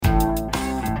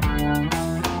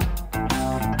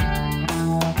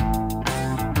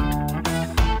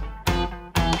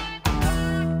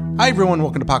everyone,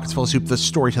 welcome to Pockets Full of Soup, the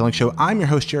storytelling show. I'm your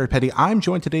host, Jared Petty. I'm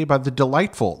joined today by the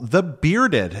delightful, the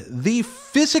bearded, the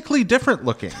physically different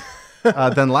looking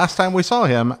than last time we saw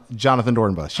him, Jonathan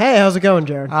Dornbush. Hey, how's it going,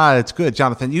 Jared? It's good,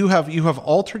 Jonathan. You have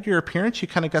altered your appearance. You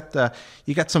kind of got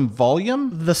you got some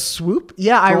volume. The swoop?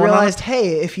 Yeah, I realized,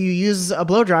 hey, if you use a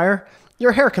blow dryer,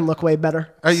 your hair can look way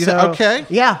better. Okay.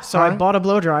 Yeah, so I bought a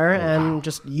blow dryer and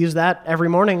just use that every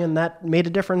morning, and that made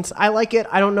a difference. I like it.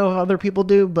 I don't know if other people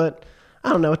do, but I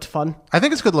don't know. It's fun. I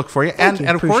think it's a good look for you. Thank you.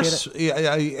 And of Appreciate course,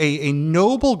 a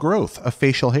noble growth of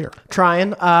facial hair.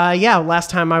 Trying.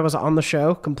 Last time I was on the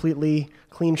show, completely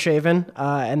clean shaven,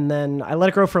 and then I let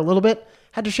it grow for a little bit.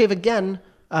 Had to shave again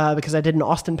because I did an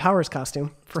Austin Powers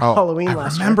costume for Halloween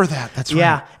last year. I remember that. That's right.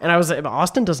 Yeah, and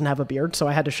Austin doesn't have a beard, so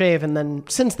I had to shave, and then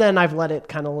since then I've let it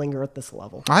kind of linger at this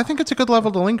level. I think it's a good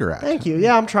level to linger at. Thank you.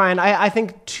 Yeah, I'm trying. I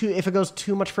think if it goes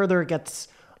too much further, it gets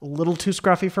a little too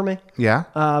scruffy for me. Yeah.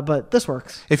 But this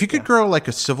works. If you could grow like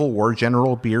a Civil War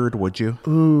general beard, would you?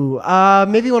 Ooh,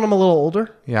 maybe when I'm a little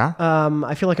older. Yeah.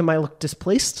 I feel like it might look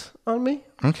displaced on me.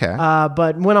 Okay.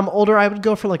 But when I'm older, I would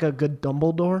go for like a good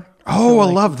Dumbledore. I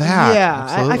love that. Yeah,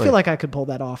 I feel like I could pull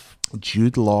that off.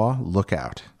 Jude Law, look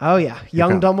out. Oh yeah,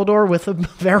 young Dumbledore with a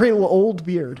very old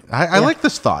beard. I like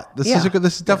this thought. This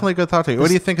is definitely a good thought to you. What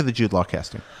do you think of the Jude Law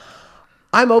casting?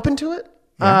 I'm open to it.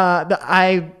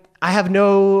 Yeah. I have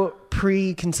no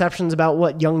preconceptions about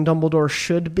what young Dumbledore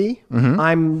should be. Mm-hmm.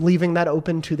 I'm leaving that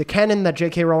open to the canon that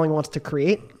J.K. Rowling wants to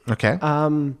create. Okay.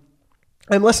 I'm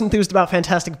less enthused about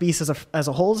Fantastic Beasts as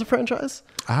a whole as a franchise.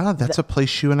 That's a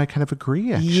place you and I kind of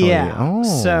agree, actually. Yeah. Oh.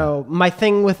 So my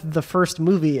thing with the first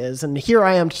movie is, and here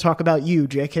I am to talk about you,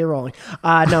 J.K. Rowling.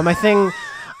 No, my thing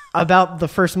about the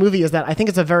first movie is that I think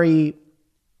it's a very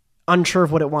unsure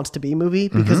of what it wants to be movie,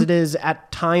 because it is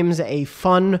at times a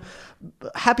fun,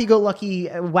 happy-go-lucky,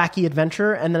 wacky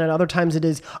adventure, and then at other times it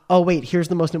is, oh wait, here's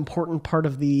the most important part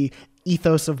of the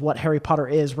ethos of what Harry Potter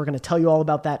is. We're going to tell you all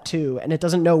about that too, and it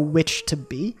doesn't know which to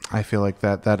be. I feel like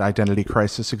that identity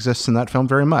crisis exists in that film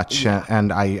very much,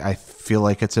 and I feel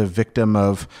like it's a victim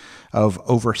of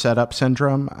over setup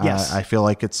syndrome. Yes. I feel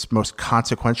like its most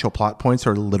consequential plot points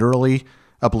are literally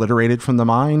obliterated from the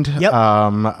mind. Yep.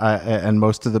 And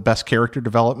most of the best character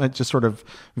development just sort of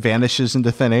vanishes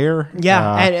into thin air.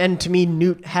 Yeah, and to me,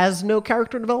 Newt has no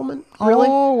character development, really.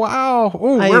 Oh, wow.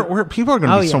 Oh, people are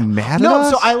going to be so mad at us.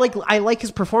 So I like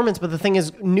his performance, but the thing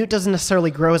is, Newt doesn't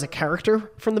necessarily grow as a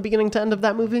character from the beginning to end of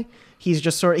that movie. He's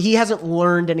just he hasn't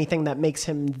learned anything that makes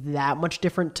him that much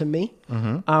different to me.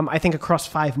 Mm-hmm. I think across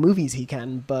 5 movies he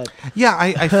can, but... Yeah,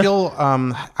 I feel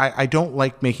I don't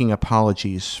like making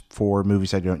apologies for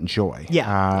movies I don't enjoy.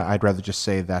 Yeah. I'd rather just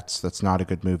say that's not a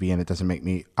good movie and it doesn't make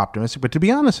me optimistic. But to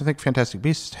be honest, I think Fantastic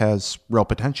Beasts has real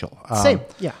potential. Same,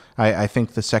 yeah. I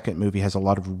think the second movie has a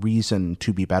lot of reason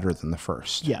to be better than the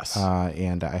first. Yes.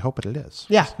 And I hope it is.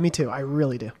 Yeah, me too. I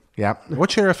really do. Yeah.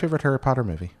 What's your favorite Harry Potter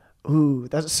movie? Ooh,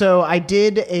 so I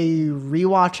did a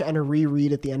rewatch and a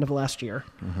reread at the end of last year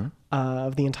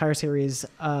of the entire series.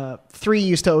 3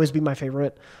 used to always be my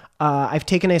favorite. I've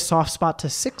taken a soft spot to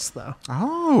 6 though.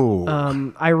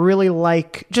 Oh. I really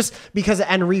like, just because,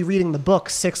 and rereading the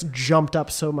book, 6 jumped up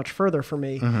so much further for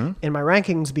me in my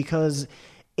rankings, because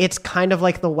it's kind of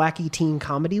like the wacky teen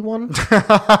comedy one. So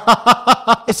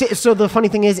the funny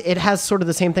thing is, it has sort of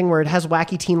the same thing where it has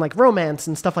wacky teen like romance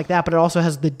and stuff like that, but it also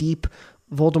has the deep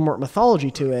Voldemort mythology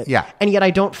to it. Yeah. And yet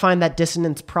I don't find that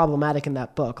dissonance problematic in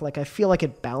that book. Like, I feel like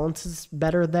it balances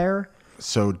better there.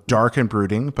 So dark and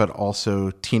brooding, but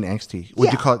also teen angsty.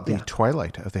 Would you call it the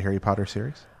Twilight of the Harry Potter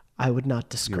series? I would not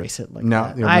disgrace it like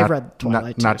that. I've read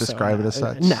Twilight not too, describe it as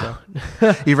such. No.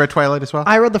 So. You've read Twilight as well?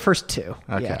 I read the first 2.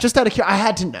 Okay. Yeah, just out of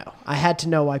curiosity. I had to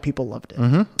know why people loved it.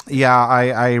 Mm-hmm. Yeah,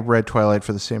 I read Twilight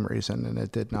for the same reason, and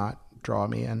it did not draw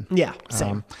me in. Yeah,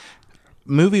 same.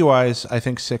 Movie-wise, I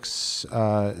think 6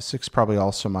 probably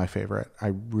also my favorite.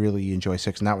 I really enjoy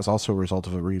 6, and that was also a result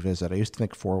of a revisit. I used to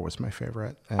think 4 was my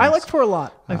favorite. I like 4 a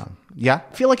lot. Yeah?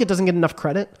 I feel like it doesn't get enough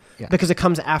credit because it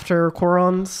comes after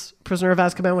Cuarón's Prisoner of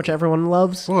Azkaban, which everyone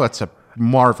loves. Well, it's a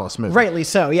marvelous movie. Rightly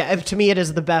so. Yeah, to me, it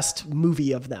is the best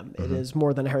movie of them. It is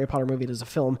more than a Harry Potter movie. It is a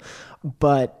film.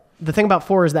 But the thing about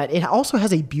 4 is that it also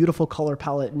has a beautiful color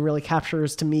palette and really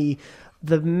captures, to me,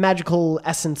 the magical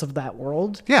essence of that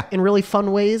world in really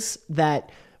fun ways that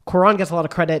Cuarón gets a lot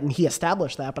of credit, and he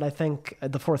established that, but I think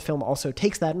the 4th film also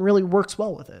takes that and really works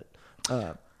well with it.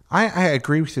 I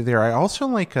agree with you there. I also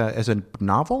like, as a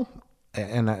novel,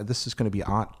 and this is going to be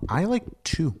odd, I like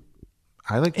 2.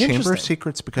 I like Chamber of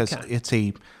Secrets because it's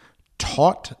a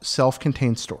taut,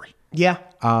 self-contained story. Yeah.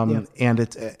 And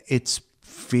it's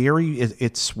very,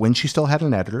 it's when she still had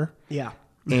an editor. Yeah.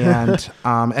 And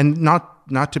not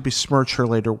not to besmirch her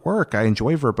later work. I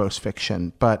enjoy verbose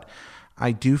fiction, but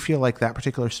I do feel like that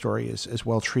particular story is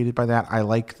well treated by that. I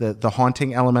like the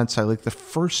haunting elements. I like the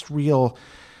first real...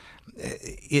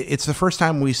 It's the first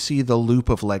time we see the loop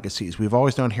of legacies. We've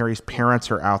always known Harry's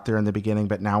parents are out there in the beginning,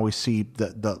 but now we see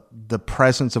the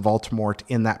presence of Voldemort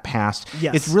in that past.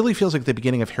 Yes. It really feels like the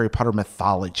beginning of Harry Potter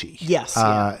mythology. Yes.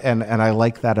 And I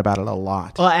like that about it a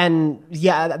lot. Well, and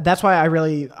yeah, that's why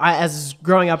as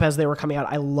growing up as they were coming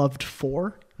out, I loved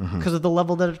 4. Because of the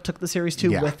level that it took the series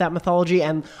to with that mythology.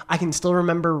 And I can still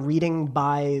remember reading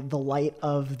by the light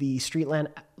of the street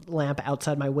lamp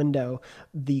outside my window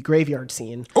the graveyard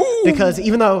scene. Ooh. Because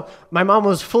even though my mom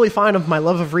was fully fine of my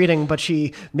love of reading, but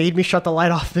she made me shut the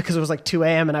light off because it was like 2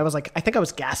 a.m. and I was like, I think I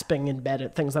was gasping in bed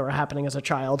at things that were happening as a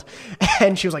child.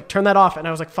 And she was like, turn that off. And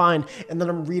I was like, fine. And then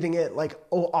I'm reading it like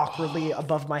awkwardly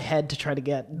above my head to try to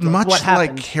get much what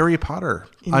happened. Like Harry Potter.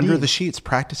 Indeed. Under the sheets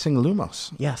practicing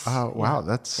Lumos. Yes. Wow.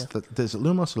 That's is it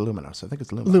Lumos or Luminos? I think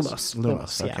it's Lumos.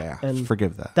 Lumos. Okay. And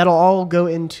forgive that. That'll all go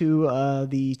into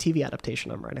the TV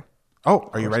adaptation I'm writing.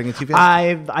 Oh, are you writing a TV?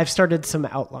 I've started some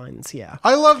outlines, yeah.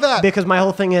 I love that. Because my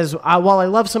whole thing is, while I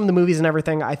love some of the movies and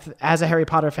everything, as a Harry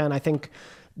Potter fan, I think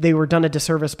they were done a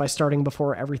disservice by starting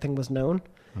before everything was known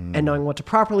and knowing what to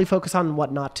properly focus on and what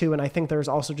not to. And I think there's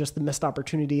also just the missed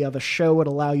opportunity of a show would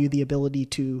allow you the ability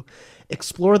to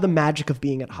explore the magic of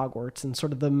being at Hogwarts and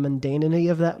sort of the mundanity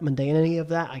of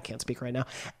that. I can't speak right now.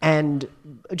 And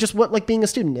just what like being a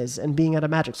student is and being at a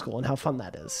magic school and how fun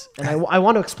that is. And I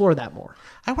want to explore that more.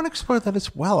 I want to explore that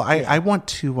as well. I want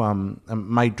to, again,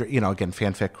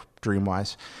 fanfic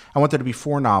dream-wise, I want there to be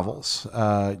 4 novels,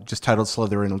 just titled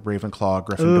Slytherin, Ravenclaw,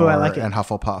 Gryffindor, and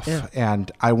Hufflepuff. Yeah.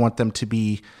 And I want them to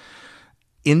be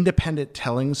independent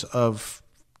tellings of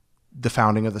the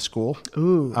founding of the school.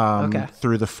 Ooh, okay.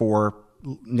 Through the 4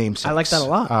 namesakes. I like that a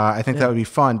lot. I think that would be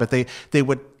fun, but they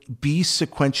would be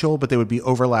sequential, but they would be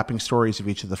overlapping stories of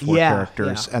each of the 4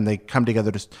 characters, and they come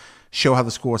together to show how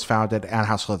the school was founded and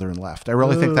how Slytherin left. I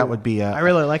really think that would be I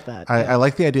really like that. I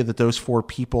like the idea that those 4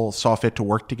 people saw fit to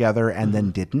work together and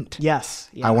then didn't. Yes.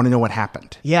 Yeah. I want to know what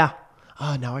happened. Yeah.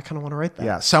 Oh, now I kind of want to write that.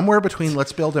 Yeah. Somewhere between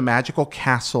let's build a magical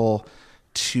castle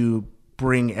to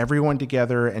bring everyone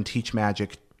together and teach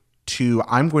magic to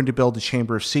I'm going to build a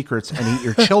chamber of secrets and eat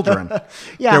your children.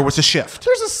 There was a shift.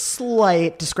 There's a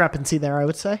slight discrepancy there, I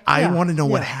would say. I want to know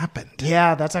what happened.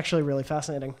 Yeah, that's actually really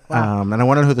fascinating. Wow. And I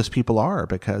want to know who those people are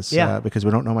because we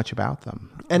don't know much about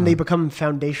them. And they become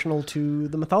foundational to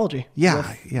the mythology.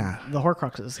 Yeah. The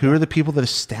Horcruxes. Who are the people that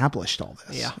established all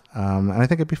this? Yeah. And I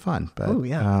think it'd be fun. But, I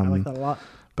like that a lot.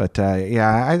 But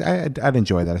I'd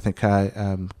enjoy that. I think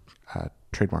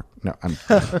trademark. No, I don't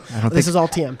think this is all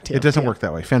TM. It doesn't work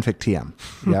that way. Fanfic TM.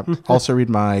 Yep. Also read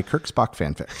my Kirk Spock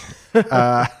fanfic.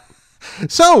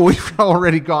 So we've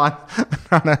already gone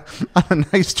on a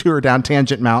nice tour down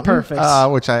Tangent Mountain.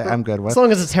 Perfect. Which I'm good with. As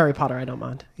long as it's Harry Potter, I don't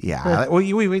mind. Yeah. Well,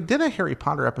 we did a Harry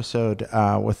Potter episode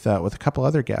with a couple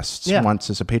other guests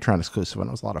once as a Patreon exclusive, and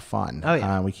it was a lot of fun. Oh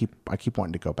yeah. I keep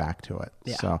wanting to go back to it.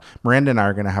 Yeah. So Miranda and I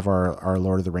are going to have our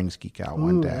Lord of the Rings geek out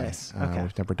one day. Nice. Okay.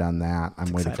 We've never done that.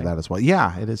 I'm waiting for that as well.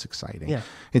 Yeah, it is exciting. Yeah.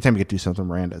 Anytime you get to do something with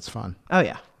Miranda, it's fun. Oh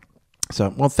yeah.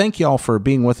 So, well, thank you all for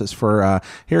being with us for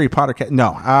Harry Potter.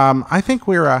 I think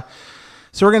we're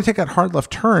going to take that hard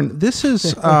left turn. This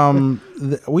is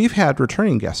we've had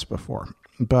returning guests before,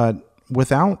 but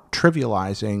without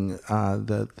trivializing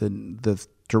the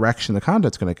direction the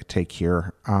content's going to take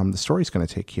here, the story's going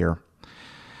to take here.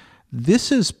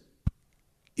 This is,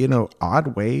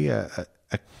 odd way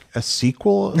a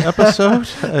sequel episode.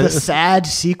 The sad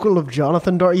sequel of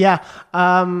Jonathan Door. Yeah.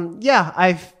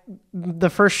 The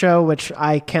first show, which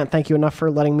I can't thank you enough for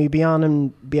letting me be on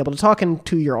and be able to talk, and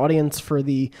to your audience for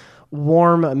the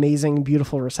warm, amazing,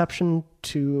 beautiful reception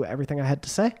to everything I had to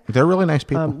say. They're really nice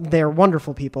people. They're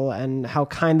wonderful people, and how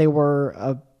kind they were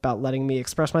about letting me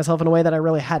express myself in a way that I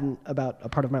really hadn't, about a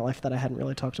part of my life that I hadn't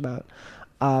really talked about,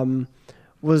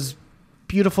 was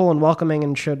beautiful and welcoming,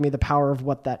 and showed me the power of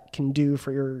what that can do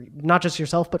for not just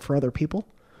yourself, but for other people.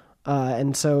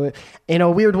 And so in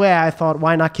a weird way, I thought,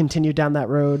 why not continue down that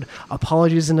road?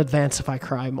 Apologies in advance if I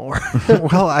cry more.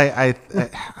 Well, I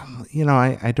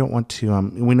don't want to,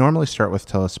 we normally start with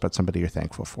tell us about somebody you're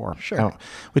thankful for. Sure.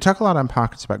 We talk a lot on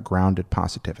Pockets about grounded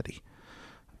positivity.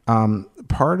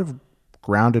 Part of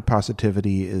grounded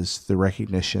positivity is the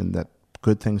recognition that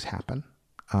good things happen,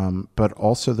 but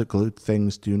also that good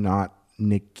things do not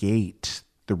negate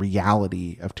the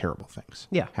reality of terrible things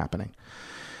happening.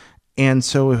 And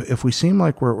so if we seem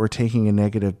like we're taking a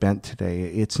negative bent today,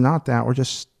 it's not that.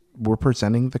 We're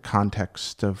presenting the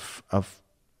context of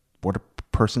what a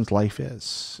person's life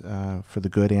is, for the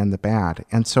good and the bad.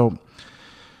 And so,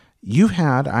 You've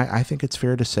had, I think it's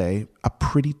fair to say, a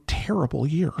pretty terrible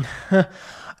year.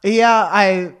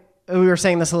 Yeah, we were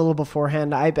saying this a little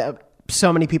beforehand. I bet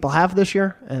so many people have this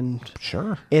year, and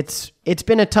sure, it's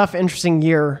been a tough, interesting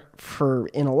year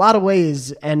in a lot of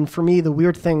ways. And for me, the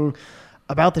weird thing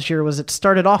about this year was it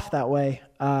started off that way.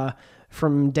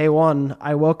 From day one,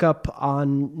 I woke up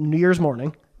on New Year's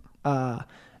morning, and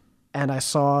I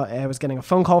was getting a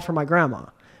phone call from my grandma,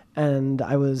 and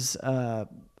I was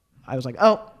like,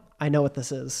 oh, I know what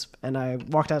this is. And I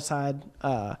walked outside,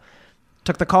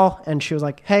 took the call, and she was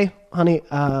like, hey, honey,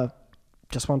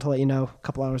 just wanted to let you know, a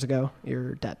couple hours ago,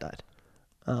 your dad died.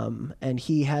 And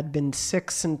he had been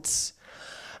sick since,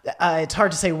 it's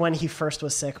hard to say when he first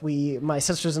was sick. My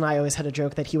sisters and I always had a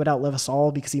joke that he would outlive us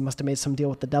all because he must have made some deal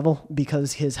with the devil,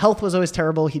 because his health was always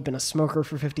terrible. He'd been a smoker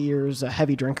for 50 years, a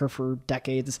heavy drinker for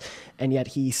decades. And yet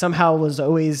he somehow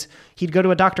he'd go to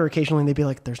a doctor occasionally and they'd be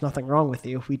like, there's nothing wrong with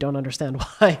you. We don't understand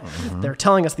why they're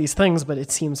telling us these things, but it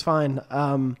seems fine.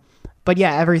 But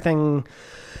yeah, everything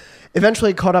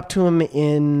eventually caught up to him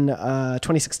in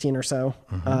 2016 or so,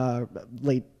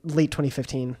 late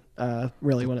 2015,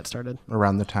 really when it started.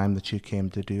 Around the time that you came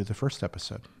to do the first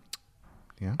episode.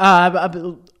 Yeah.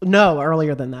 No,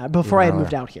 earlier than that. Before I had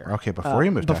moved out here. Okay, before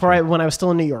you moved out here. When I was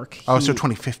still in New York. So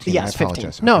 2015. Yes, I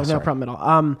apologize. 15. No problem at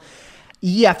all.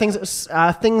 Yeah, things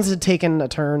had taken a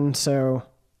turn. So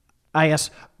I guess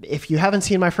if you haven't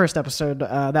seen my first episode,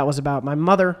 that was about my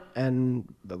mother and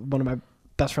one of my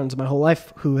best friends of my whole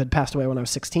life who had passed away when I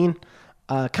was 16.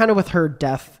 Kind of with her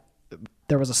death,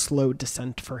 there was a slow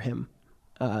descent for him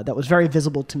that was very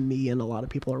visible to me and a lot of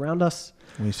people around us.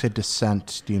 When you say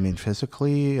descent, do you mean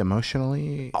physically,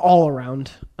 emotionally? All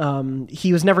around.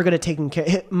 He was never good at taking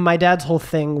care. My dad's whole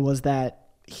thing was that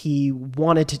he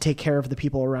wanted to take care of the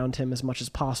people around him as much as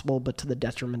possible, but to the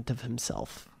detriment of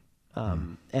himself.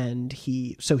 And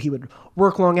he would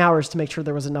work long hours to make sure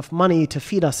there was enough money to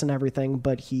feed us and everything,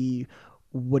 but he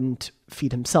wouldn't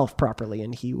feed himself properly,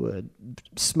 and he would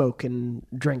smoke and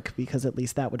drink because at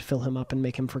least that would fill him up and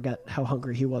make him forget how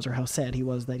hungry he was or how sad he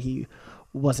was that he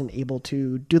wasn't able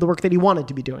to do the work that he wanted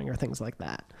to be doing or things like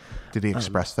that. Did he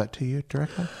express that to you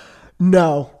directly?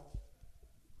 No,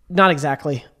 not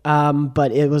exactly.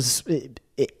 But it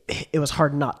was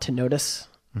hard not to notice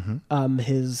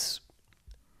his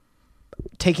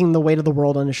taking the weight of the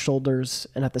world on his shoulders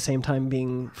and at the same time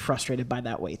being frustrated by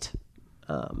that weight.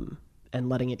 And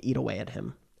letting it eat away at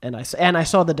him. And I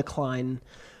saw the decline,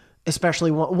 especially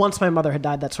once my mother had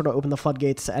died. That sort of opened the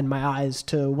floodgates and my eyes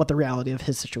to what the reality of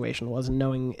his situation was,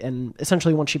 and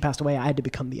essentially once she passed away, I had to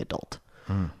become the adult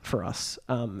for us.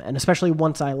 And especially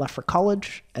once I left for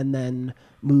college and then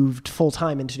moved full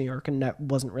time into New York and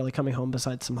wasn't really coming home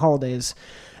besides some holidays,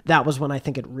 that was when I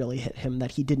think it really hit him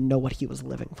that he didn't know what he was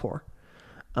living for.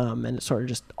 And it sort of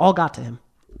just all got to him.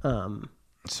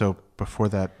 So before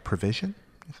that, provision?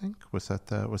 I think was that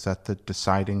the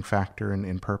deciding factor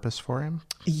in purpose for him?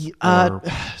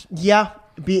 Yeah,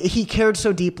 he cared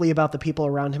so deeply about the people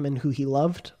around him and who he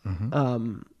loved.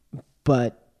 And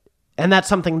that's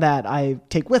something that I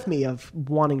take with me of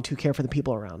wanting to care for the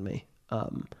people around me,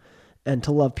 and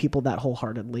to love people that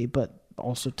wholeheartedly, but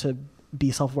also to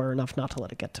be self-aware enough not to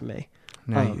let it get to me.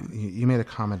 Now, you made a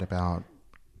comment about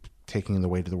taking the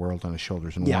weight of the world on his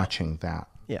shoulders and watching that.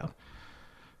 Yeah.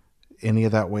 Any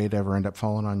of that weight ever end up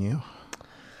falling on you?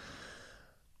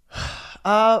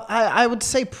 I would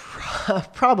say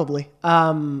probably,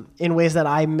 in ways that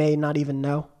I may not even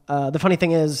know. The funny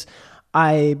thing is,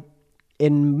 in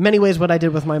many ways, what I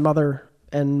did with my mother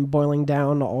and boiling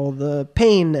down all the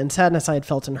pain and sadness I had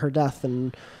felt in her death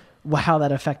and how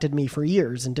that affected me for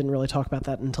years, and didn't really talk about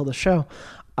that until the show.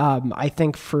 I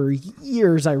think for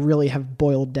years I really have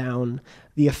boiled down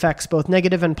the effects, both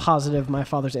negative and positive, my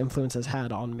father's influence has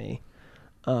had on me.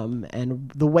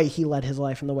 And the way he led his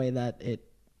life and the way that it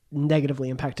negatively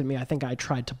impacted me, I think I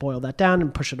tried to boil that down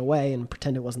and push it away and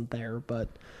pretend it wasn't there, but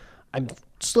I'm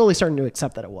slowly starting to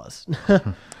accept that it was.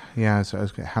 Yeah. So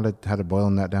how did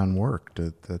boiling that down work?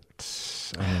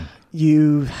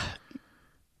 You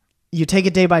take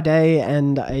it day by day,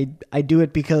 and I do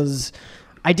it because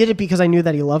I did it because I knew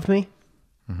that he loved me.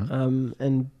 But I'm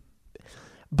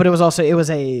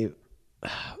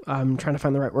trying to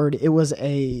find the right word. It was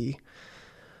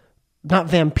not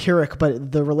vampiric,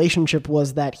 but the relationship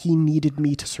was that he needed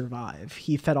me to survive.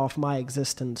 He fed off my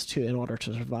existence in order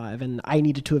to survive, and I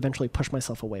needed to eventually push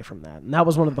myself away from that. And that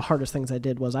was one of the hardest things I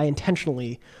did. Was I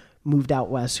intentionally moved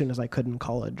out as soon as I could in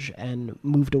college and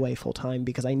moved away full time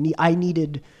because I knew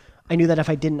that if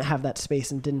I didn't have that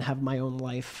space and didn't have my own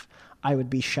life, I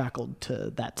would be shackled to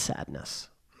that sadness.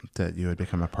 That you would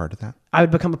become a part of that? I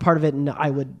would become a part of it, and I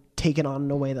would take it on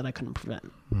in a way that I couldn't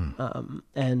prevent.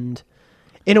 And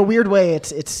in a weird way,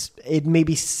 it may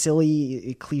be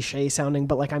silly, cliche sounding,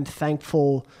 but like I'm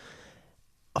thankful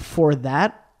for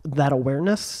that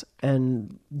awareness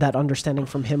and that understanding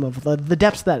from him of the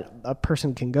depths that a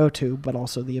person can go to, but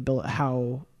also the ability,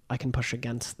 how I can push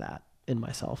against that in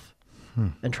myself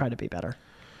and try to be better.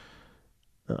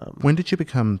 When did you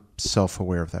become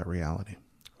self-aware of that reality?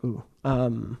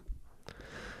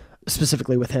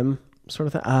 Specifically with him, sort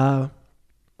of thing.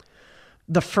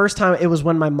 The first time it was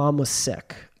when my mom was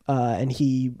sick, and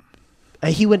he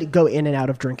would go in and out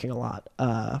of drinking a lot,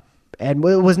 and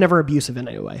it was never abusive in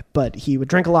any way, but he would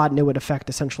drink a lot, and it would affect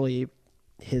essentially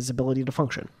his ability to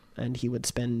function. And he would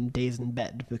spend days in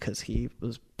bed because he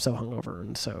was so hungover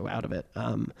and so out of it.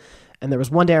 And there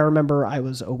was one day I remember I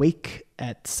was awake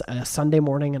at a Sunday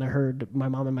morning and I heard my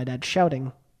mom and my dad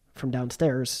shouting from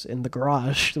downstairs in the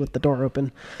garage with the door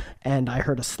open. And I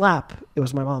heard a slap. It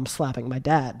was my mom slapping my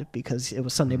dad because it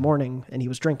was Sunday morning and he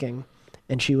was drinking.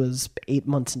 And she was 8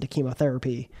 months into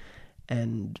chemotherapy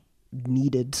and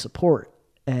needed support.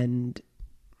 And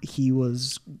he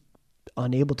was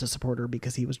unable to support her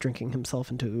because he was drinking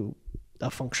himself into a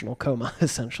functional coma,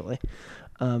 essentially.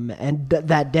 And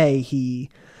that day he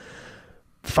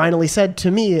finally said to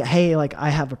me, hey, like, I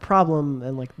have a problem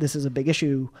and like, this is a big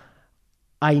issue.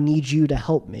 I need you to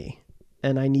help me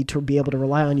and I need to be able to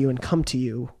rely on you and come to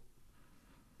you.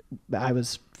 I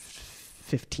was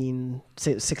 16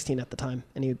 at the time.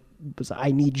 And he was,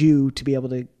 I need you to be able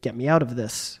to get me out of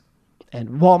this.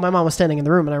 And while my mom was standing in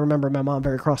the room, and I remember my mom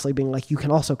very crossly being like, you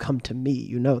can also come to me.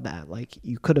 You know that. Like,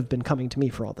 you could have been coming to me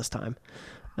for all this time.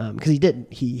 Because he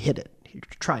didn't. He hid it. He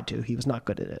tried to. He was not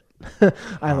good at it.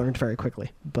 I learned very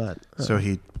quickly. But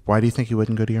why do you think he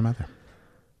wouldn't go to your mother?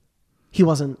 He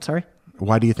wasn't, sorry?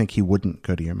 Why do you think he wouldn't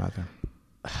go to your mother?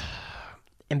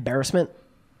 Embarrassment.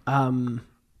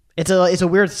 It's a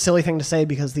weird, silly thing to say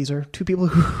because these are two people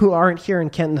who aren't here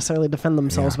and can't necessarily defend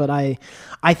themselves. Yeah. But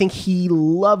I think he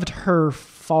loved her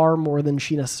far more than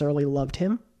she necessarily loved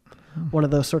him. One of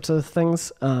those sorts of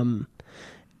things.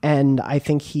 And I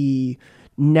think he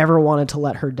never wanted to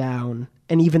let her down.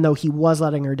 And even though he was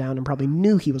letting her down and probably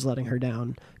knew he was letting her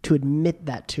down, to admit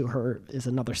that to her is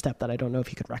another step that I don't know if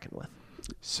he could reckon with.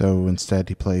 So instead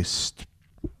he placed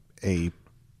a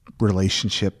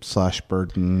relationship /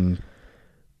 burden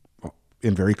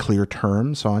in very clear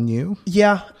terms on you.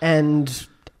 Yeah. And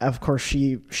of course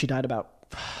she died about,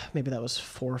 maybe that was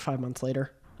 4 or 5 months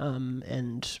later.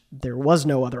 And there was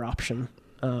no other option.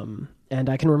 And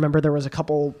I can remember there was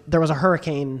a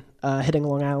hurricane, hitting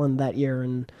Long Island that year.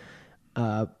 And,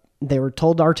 they were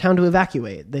told our town to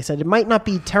evacuate. They said, it might not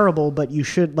be terrible, but you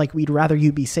should, like, we'd rather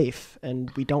you be safe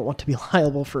and we don't want to be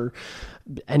liable for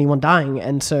anyone dying.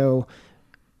 And so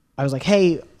I was like,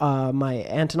 hey, my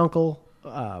aunt and uncle,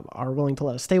 are willing to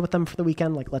let us stay with them for the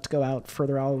weekend. Like, let's go out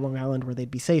further out on Long Island where they'd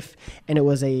be safe. And it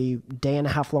was a 1.5 day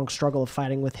long struggle of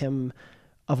fighting with him,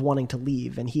 of wanting to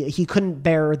leave. And he couldn't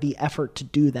bear the effort to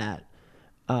do that,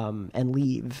 and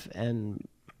leave. And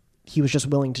he was just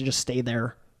willing to just stay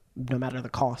there no matter the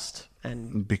cost.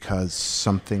 And because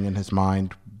something in his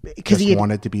mind just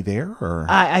wanted to be there, or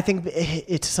I think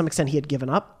to some extent he had given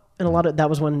up. And a lot of that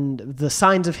was when the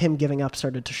signs of him giving up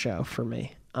started to show for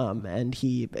me. And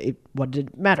what did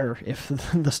it matter if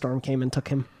the storm came and took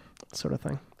him, sort of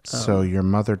thing. So your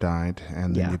mother died,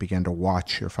 and then you began to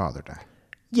watch your father die.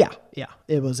 Yeah.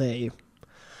 It was a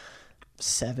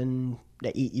 7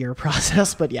 to 8 year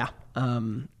process, but yeah,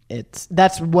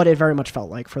 that's what it very much felt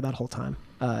like for that whole time.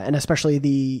 And especially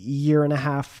the 1.5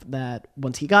 years that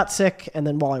once he got sick, and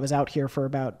then while I was out here for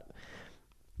about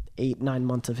 8-9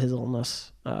 months of his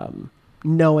illness,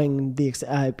 knowing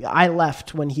I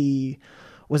left when he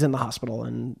was in the hospital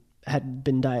and had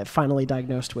been finally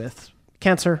diagnosed with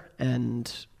cancer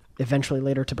and eventually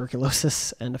later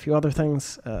tuberculosis and a few other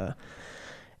things.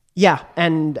 Yeah.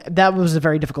 And that was a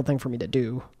very difficult thing for me to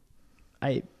do.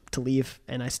 To leave.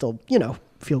 And I still,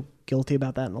 feel guilty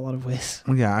about that in a lot of ways.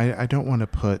 Yeah. I don't want to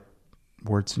put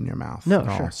words in your mouth at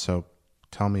all. So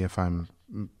tell me if I'm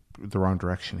the wrong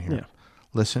direction here. Yeah.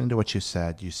 Listening to what you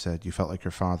said you felt like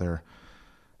your father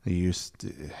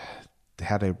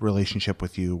had a relationship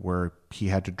with you where he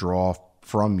had to draw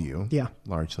from you,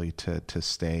 largely to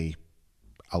stay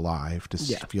alive, to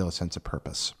feel a sense of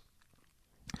purpose.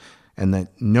 And that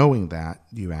knowing that,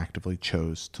 you actively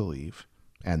chose to leave,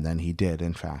 and then he did,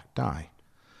 in fact, die.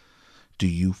 Do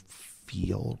you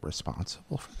feel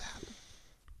responsible for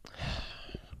that?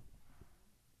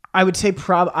 I would say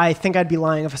I think I'd be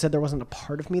lying if I said there wasn't a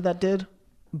part of me that did,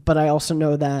 but I also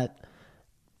know that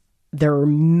there are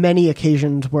many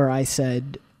occasions where I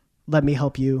said, let me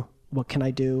help you. What can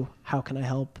I do? How can I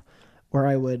help? where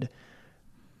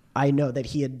I know that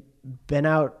he had been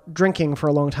out drinking for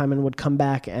a long time and would come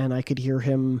back, and I could hear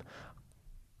him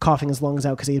coughing his lungs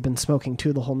out because he had been smoking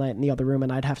too the whole night in the other room,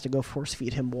 and I'd have to go force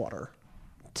feed him water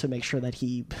to make sure that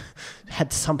he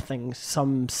had some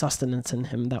sustenance in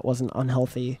him that wasn't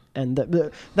unhealthy. And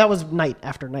that was night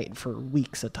after night for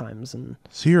weeks at times. And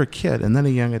so you're a kid and then a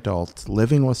young adult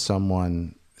living with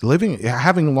someone,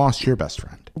 having lost your best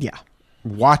friend. Yeah.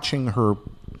 Watching her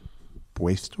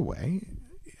waste away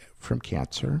from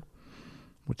cancer,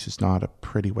 which is not a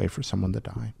pretty way for someone to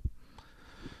die.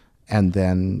 And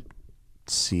then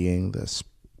seeing this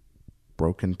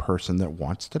broken person that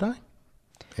wants to die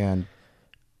and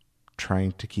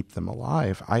trying to keep them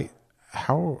alive.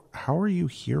 How are you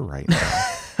here right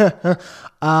now?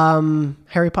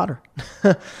 Harry Potter.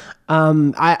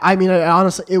 I mean,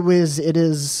 honestly, it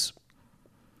is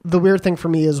the weird thing for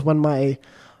me is when my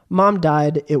mom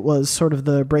died, it was sort of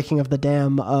the breaking of the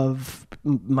dam of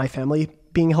my family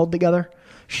being held together.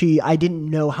 I didn't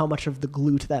know how much of the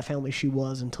glue to that family she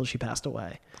was until she passed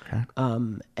away. Okay.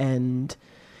 And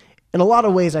in a lot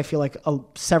of ways, I feel like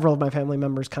several of my family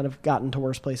members kind of got into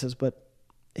worse places, but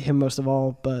him most of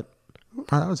all. But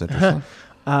that was interesting.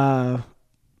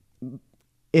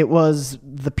 It was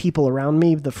the people around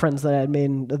me, the friends that I had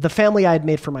made, the family I had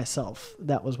made for myself.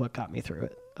 That was what got me through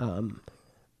it.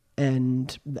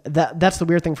 And that's the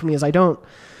weird thing for me is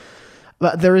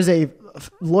there is a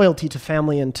loyalty to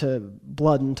family and to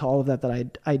blood and to all of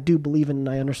that I do believe in and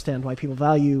I understand why people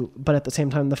value. But at the same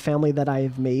time, the family that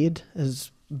I've made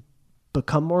has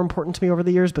become more important to me over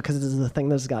the years because it is the thing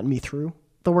that has gotten me through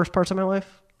the worst parts of my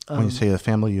life. When you say the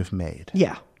family you've made.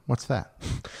 Yeah. What's that?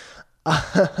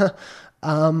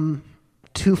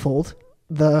 Twofold.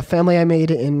 The family I made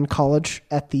in college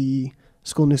at the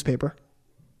school newspaper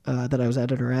that I was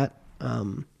editor at.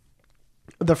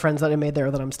 The friends that I made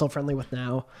there that I'm still friendly with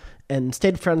now and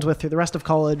stayed friends with through the rest of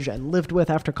college and lived with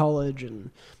after college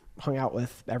and hung out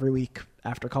with every week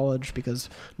after college because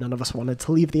none of us wanted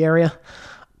to leave the area.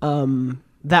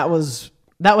 That was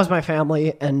my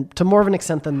family, and to more of an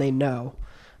extent than they know,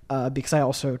 because I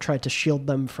also tried to shield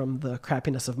them from the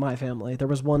crappiness of my family. There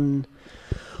was one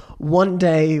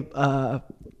day, it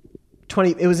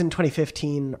was in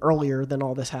 2015, earlier than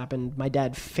all this happened. My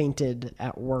dad fainted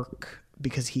at work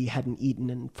because he hadn't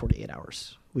eaten in 48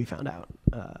 hours. We found out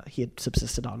he had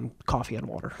subsisted on coffee and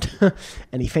water,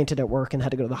 and he fainted at work and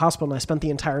had to go to the hospital. And I spent the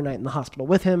entire night in the hospital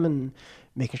with him and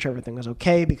making sure everything was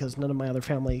okay because none of my other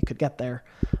family could get there.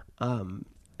 And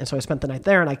so I spent the night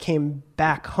there, and I came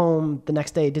back home the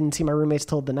next day, didn't see my roommates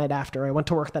till the night after. I went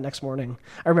to work that next morning.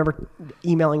 I remember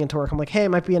emailing into work. I'm like, hey, I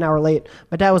might be an hour late.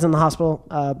 My dad was in the hospital,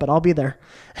 but I'll be there.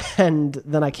 And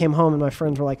then I came home, and my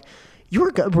friends were like,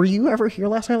 were you ever here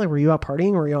last night? Like, were you out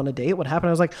partying? Were you on a date? What happened?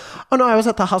 I was like, oh no, I was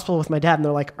at the hospital with my dad. And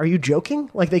they're like, are you joking?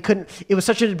 Like it was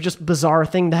such a just bizarre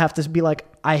thing to have to be like,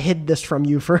 I hid this from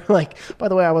you for like, by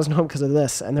the way, I wasn't home because of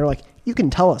this. And they're like, you can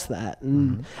tell us that.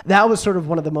 And that was sort of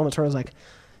one of the moments where I was like,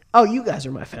 oh, you guys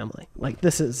are my family. Like,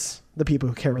 this is the people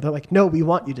who care. They're like, no, we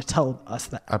want you to tell us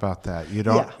that. About that. You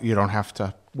don't have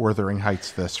to Wuthering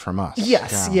Heights this from us.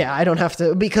 Yes. Yeah. I don't have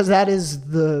to, because that is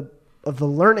the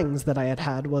learnings that I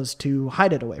had was to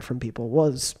hide it away from people,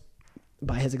 was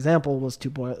by his example was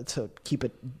to keep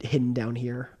it hidden down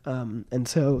here. And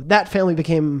so that family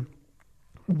became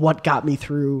what got me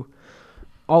through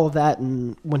all of that.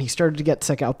 And when he started to get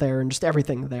sick out there and just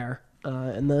everything there.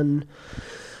 And then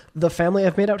the family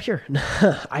I've made out here,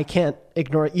 I can't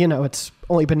ignore it. It's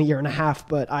only been a year and a half,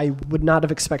 but I would not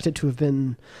have expected to have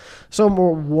been so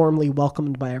more warmly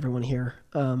welcomed by everyone here.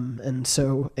 And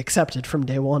so accepted from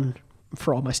day one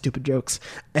for all my stupid jokes.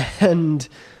 And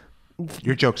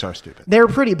your jokes are stupid. They're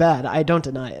pretty bad. I don't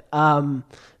deny it.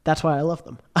 That's why I love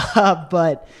them.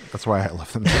 But that's why I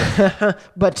love them too.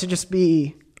 But to just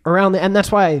be around and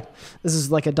that's why this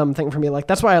is like a dumb thing for me. Like,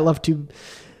 that's why I love to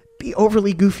be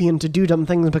overly goofy and to do dumb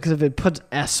things, because if it puts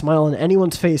a smile on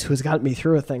anyone's face who has gotten me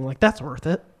through a thing, like, that's worth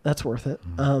it. That's worth it.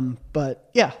 But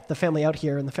yeah, the family out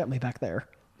here and the family back there.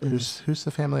 Who's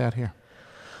the family out here?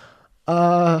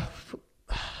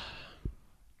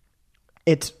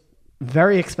 It's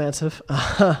very expansive.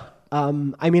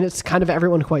 I mean, it's kind of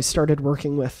everyone who I started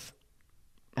working with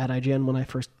at IGN when I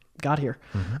first got here.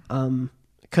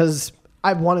 Because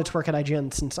I've wanted to work at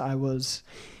IGN since I was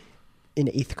in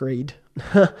 8th grade.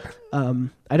 I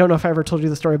don't know if I ever told you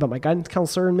the story about my guidance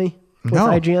counselor and me with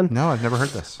IGN. No, I've never heard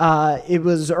this. It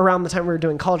was around the time we were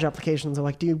doing college applications. I'm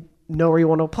like, do you know where you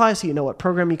want to apply so you know what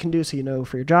program you can do so you know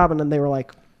for your job? And then they were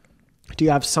like, do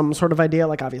you have some sort of idea?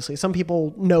 Like, obviously, some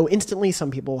people know instantly.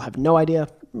 Some people have no idea.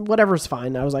 Whatever's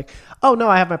fine. I was like, oh, no,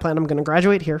 I have my plan. I'm going to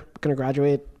graduate here. I'm going to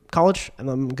graduate college and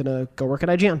I'm going to go work at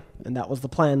IGN. And that was the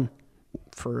plan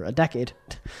for a decade.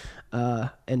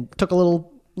 And took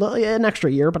an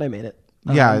extra year, but I made it.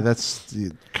 Yeah, that's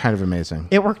kind of amazing.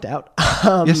 It worked out.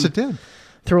 Yes, it did.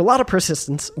 Through a lot of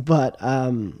persistence, but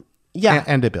yeah.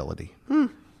 And ability.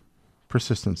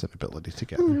 Persistence and ability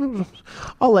together.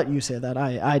 I'll let you say that.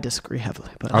 I disagree heavily.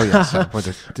 But oh, yes.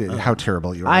 How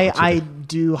terrible you are. I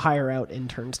do hire out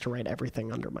interns to write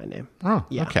everything under my name. Oh,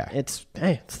 yeah. Okay. It's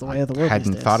the way of the world.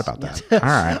 Hadn't thought about that. All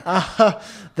right.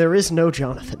 There is no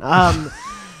Jonathan.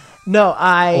 No,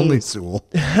 Only Sewell.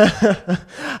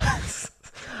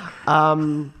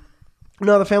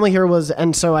 No, the family here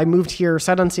and so I moved here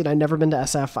sight unseen. I'd never been to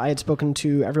SF. I had spoken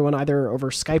to everyone either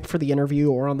over Skype for the interview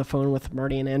or on the phone with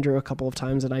Marty and Andrew a couple of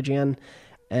times at IGN,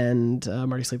 and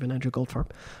Marty Sleep and Andrew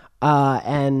Goldfarb.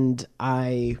 And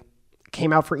I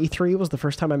came out for E3. It was the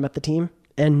first time I met the team,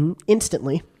 and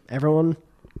instantly it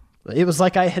was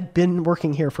like I had been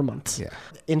working here for months. Yeah.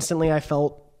 Instantly I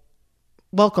felt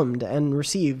welcomed and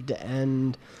received,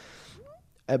 and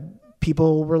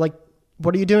people were like,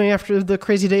 what are you doing after the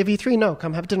crazy day of E3? No,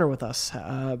 come have dinner with us.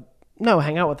 No,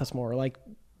 hang out with us more. Like,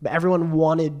 everyone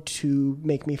wanted to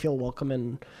make me feel welcome.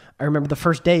 And I remember the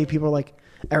first day, people were like,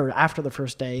 or after the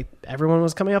first day, everyone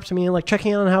was coming up to me and like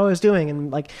checking on how I was doing and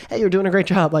like, hey, you're doing a great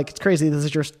job. Like, it's crazy. This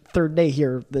is your third day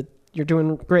here, that you're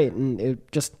doing great. And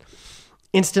it just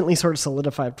instantly sort of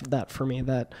solidified that for me,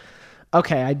 that,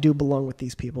 okay, I do belong with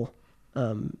these people.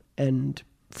 And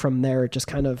from there, it just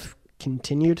kind of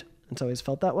continued. It's always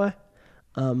felt that way.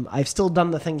 I've still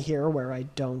done the thing here where I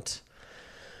don't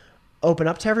open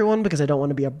up to everyone because I don't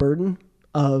want to be a burden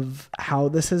of how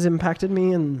this has impacted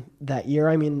me in that year.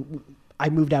 I mean, I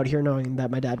moved out here knowing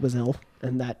that my dad was ill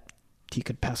and that he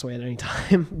could pass away at any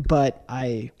time, but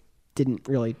I didn't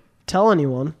really tell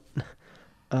anyone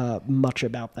much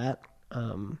about that.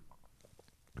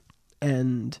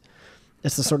 And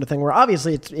it's the sort of thing where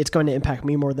obviously it's going to impact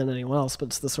me more than anyone else, but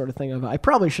it's the sort of thing of I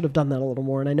probably should have done that a little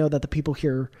more. And I know that the people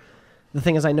here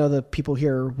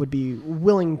would be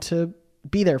willing to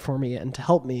be there for me and to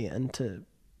help me and to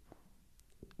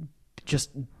just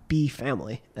be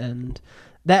family. And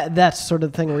that's sort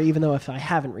of the thing where even though if I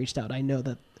haven't reached out, I know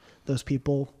that those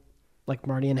people like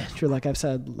Marty and Andrew, like I've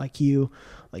said, like you,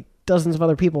 like dozens of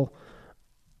other people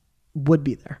would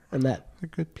be there. And that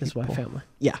is why family.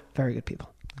 Yeah, very good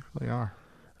people. They really are.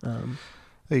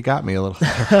 You got me a little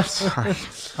there. Sorry.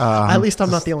 At least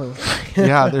I'm not the only one.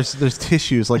 Yeah, there's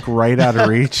tissues like right out of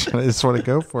reach. I just want to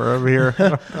go for over here.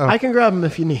 I can grab them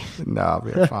if you need. No, I'll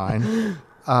be fine.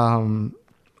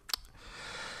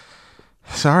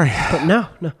 Sorry. But no.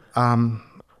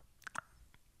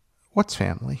 What's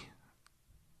family?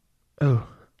 Oh.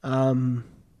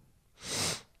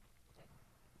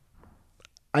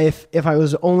 If I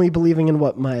was only believing in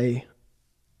what my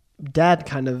dad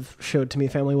kind of showed to me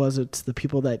family was, it's the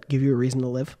people that give you a reason to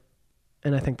live.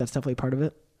 And I think that's definitely part of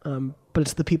it. But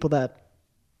it's the people that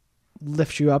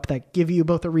lift you up, that give you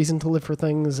both a reason to live for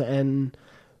things, and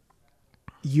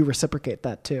you reciprocate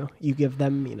that too. You give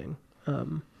them meaning.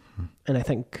 And I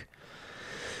think,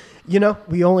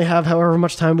 we only have however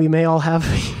much time we may all have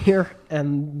here.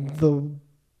 And the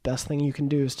best thing you can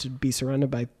do is to be surrounded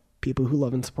by people who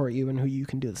love and support you and who you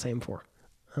can do the same for.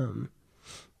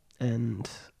 And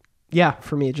yeah,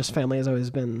 for me, just family has always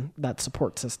been that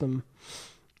support system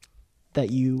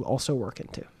that you also work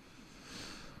into.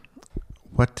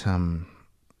 What, do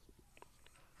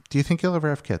you think you'll ever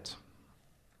have kids?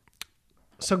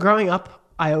 So growing up,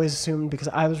 I always assumed, because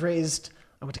I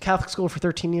went to Catholic school for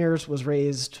 13 years, was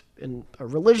raised in a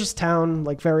religious town,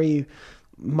 like very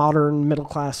modern,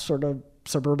 middle-class sort of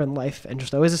suburban life, and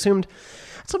just always assumed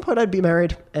at some point I'd be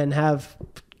married and have a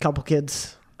couple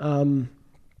kids.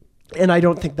 And I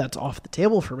don't think that's off the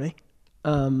table for me.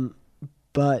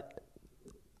 But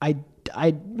I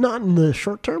not in the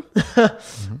short term.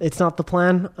 Mm-hmm. It's not the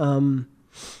plan.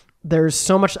 There's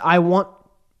so much I want.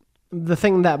 The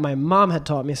thing that my mom had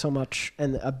taught me so much,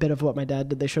 and a bit of what my dad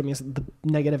did, they showed me the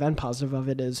negative and positive of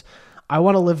it, is I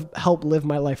want to help live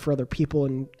my life for other people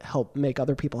and help make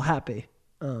other people happy.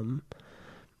 And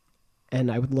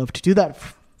I would love to do that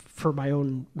for my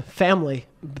own family,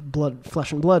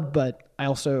 flesh and blood, but I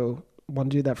also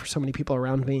want to do that for so many people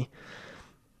around me.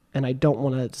 And I don't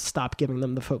want to stop giving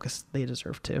them the focus they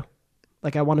deserve to.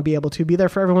 Like, I want to be able to be there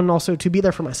for everyone and also to be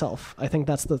there for myself. I think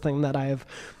that's the thing that I've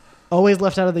always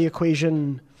left out of the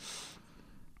equation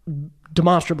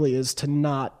demonstrably, is to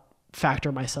not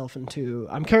factor myself into,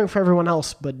 I'm caring for everyone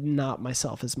else, but not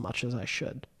myself as much as I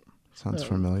should. Sounds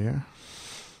familiar.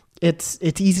 It's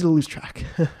easy to lose track.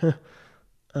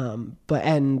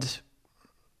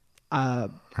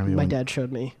 My dad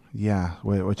showed me. Yeah,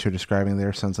 what you're describing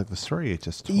there sounds like the story you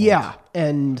just told. Yeah,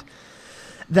 and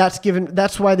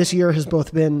that's why this year has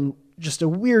both been just a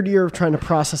weird year of trying to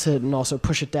process it and also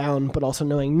push it down, but also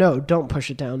knowing, no, don't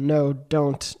push it down. No,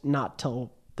 don't not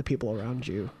tell the people around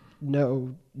you.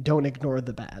 No, don't ignore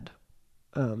the bad,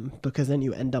 because then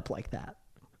you end up like that.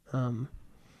 And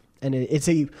it's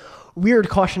a weird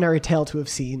cautionary tale to have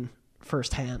seen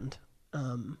firsthand,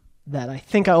 that I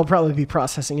think I will probably be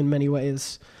processing in many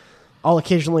ways. I'll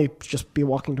occasionally just be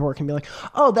walking to work and be like,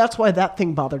 oh, that's why that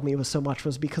thing bothered me so much,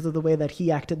 was because of the way that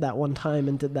he acted that one time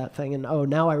and did that thing. And oh,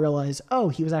 now I realize, oh,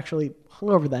 he was actually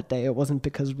hungover that day. It wasn't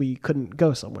because we couldn't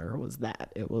go somewhere. It was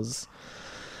that.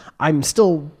 I'm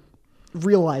still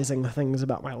realizing things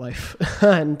about my life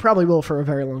and probably will for a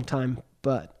very long time.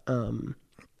 But go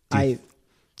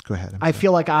ahead. I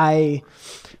feel like I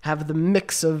have the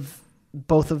mix of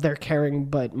both of their caring,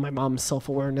 but my mom's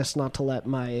self-awareness not to let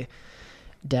my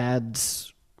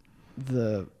dad's,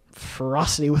 the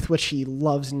ferocity with which he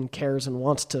loves and cares and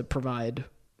wants to provide,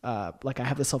 like I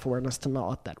have the self-awareness to not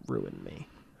let that ruin me,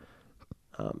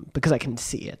 because I can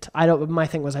see it. My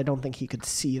thing was, I don't think he could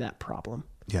see that problem.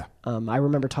 Yeah. I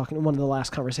remember one of the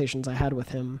last conversations I had with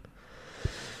him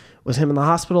was him in the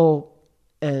hospital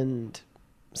and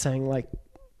saying, like,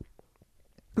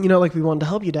 you know, like, we wanted to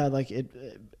help you, Dad. Like,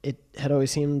 it had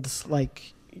always seemed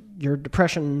like your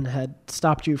depression had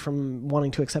stopped you from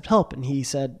wanting to accept help. And he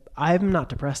said, I'm not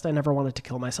depressed. I never wanted to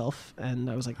kill myself. And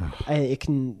I was like, it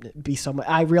can be so much.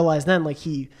 I realized then, like,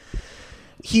 he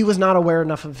was not aware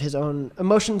enough of his own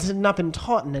emotions, had not been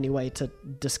taught in any way to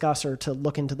discuss or to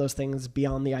look into those things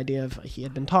beyond the idea of, he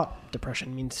had been taught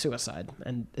depression means suicide.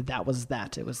 And that was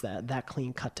that. It was that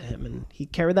clean cut to him. And he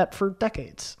carried that for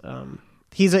decades.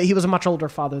 He was a much older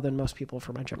father than most people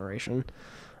for my generation.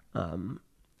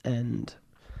 And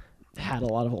had a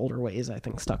lot of older ways, I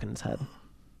think, stuck in his head.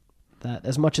 That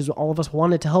as much as all of us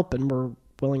wanted to help and were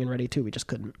willing and ready to, we just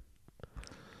couldn't.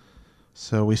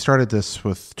 So we started this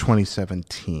with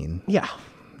 2017. Yeah.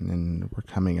 And we're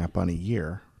coming up on a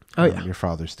year. Oh, yeah. Your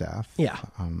father's death. Yeah.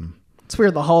 It's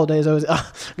weird. The holidays, I was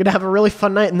going to have a really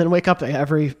fun night and then wake up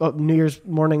every New Year's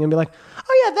morning and be like,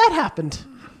 oh yeah, that happened.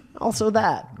 Also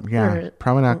that. Yeah. Right.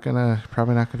 Probably not gonna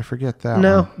forget that.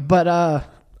 No, but,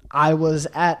 I was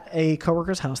at a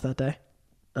coworker's house that day,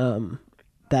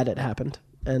 that it happened,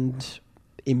 and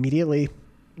immediately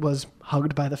was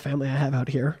hugged by the family I have out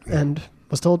here and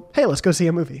was told, hey, let's go see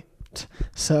a movie.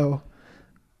 So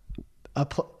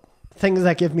things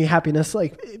that give me happiness,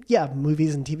 like, yeah,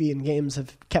 movies and TV and games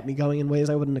have kept me going in ways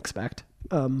I wouldn't expect.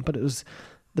 But it was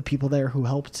the people there who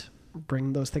helped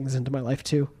bring those things into my life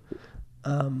too.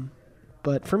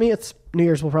 But for me, it's New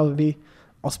Year's will probably be,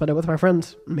 I'll spend it with my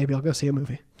friends. Maybe I'll go see a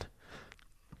movie.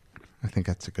 I think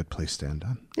that's a good place to end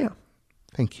on. Yeah.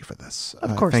 Thank you for this.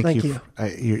 Of course, thank you.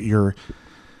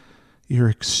 Your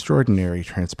extraordinary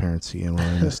transparency and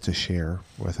willingness to share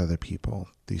with other people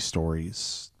these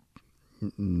stories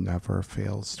never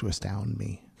fails to astound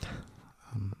me.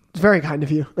 It's very kind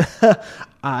of you.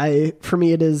 For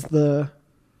me, it is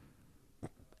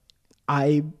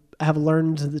I have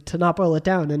learned to not boil it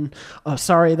down, and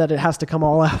sorry that it has to come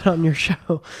all out on your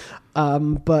show. I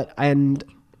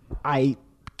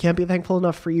can't be thankful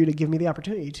enough for you to give me the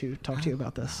opportunity to talk to you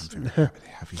about this. I'm very happy to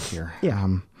have you here.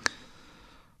 Yeah.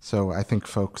 So I think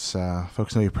folks know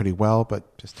you pretty well,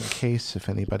 but just in case, if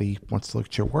anybody wants to look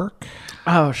at your work.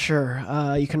 Oh, sure.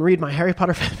 You can read my Harry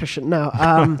Potter fanfiction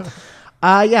now.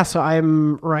 Yeah, so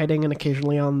I'm writing and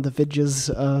occasionally on the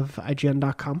vidges of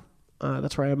IGN.com.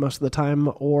 That's where I am most of the time,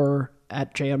 or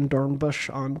at JM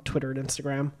Dornbush on Twitter and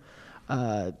Instagram.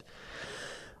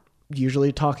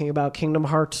 Usually talking about Kingdom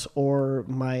Hearts or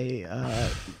my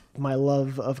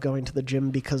love of going to the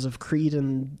gym because of Creed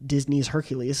and Disney's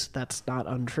Hercules. That's not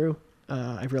untrue.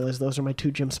 I realize those are my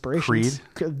two gym inspirations.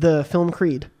 Creed? The film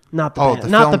Creed. Not the band.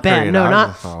 Not the band. Creed. No,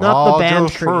 not the band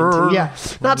Creed. Yeah,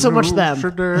 not so much them.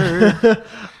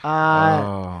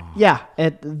 Yeah,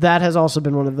 that has also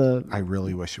been one of the... I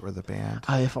really wish it were the band.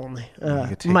 If only. You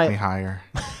could take me higher.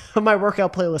 My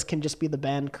workout playlist can just be the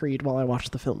band Creed while I watch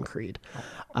the film Creed.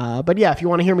 But yeah, if you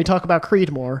want to hear me talk about Creed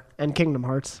more and Kingdom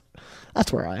Hearts,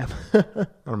 that's where I am. One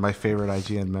of my favorite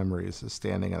IGN memories is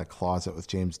standing in a closet with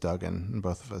James Duggan, and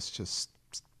both of us just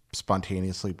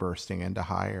spontaneously bursting into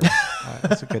higher.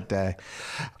 It's a good day.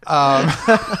 Oh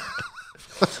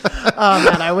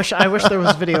man, I wish there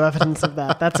was video evidence of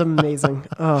that. That's amazing.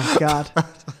 Oh God.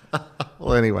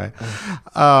 Well, anyway,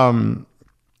 yeah,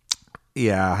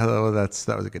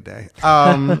 that was a good day.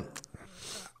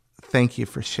 Thank you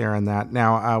for sharing that.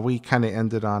 Now we kind of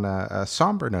ended on a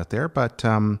somber note there, but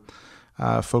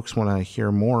folks want to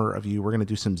hear more of you, we're going to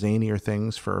do some zanier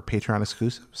things for Patreon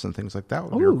exclusives and things like that.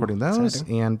 We'll be recording those.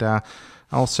 Exciting. And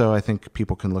also, I think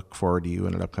people can look forward to you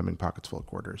in an upcoming Pockets Full of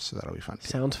Quarters, so that'll be fun too.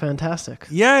 Sounds fantastic.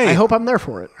 Yay! I hope I'm there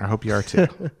for it. I hope you are too.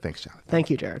 Thanks, Jonathan. Thank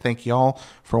you, Jared. Thank you all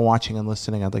for watching and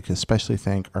listening. I'd like to especially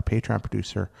thank our Patreon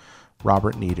producer,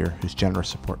 Robert Nieder, whose generous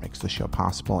support makes the show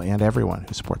possible, and everyone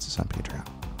who supports us on Patreon.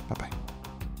 Bye-bye.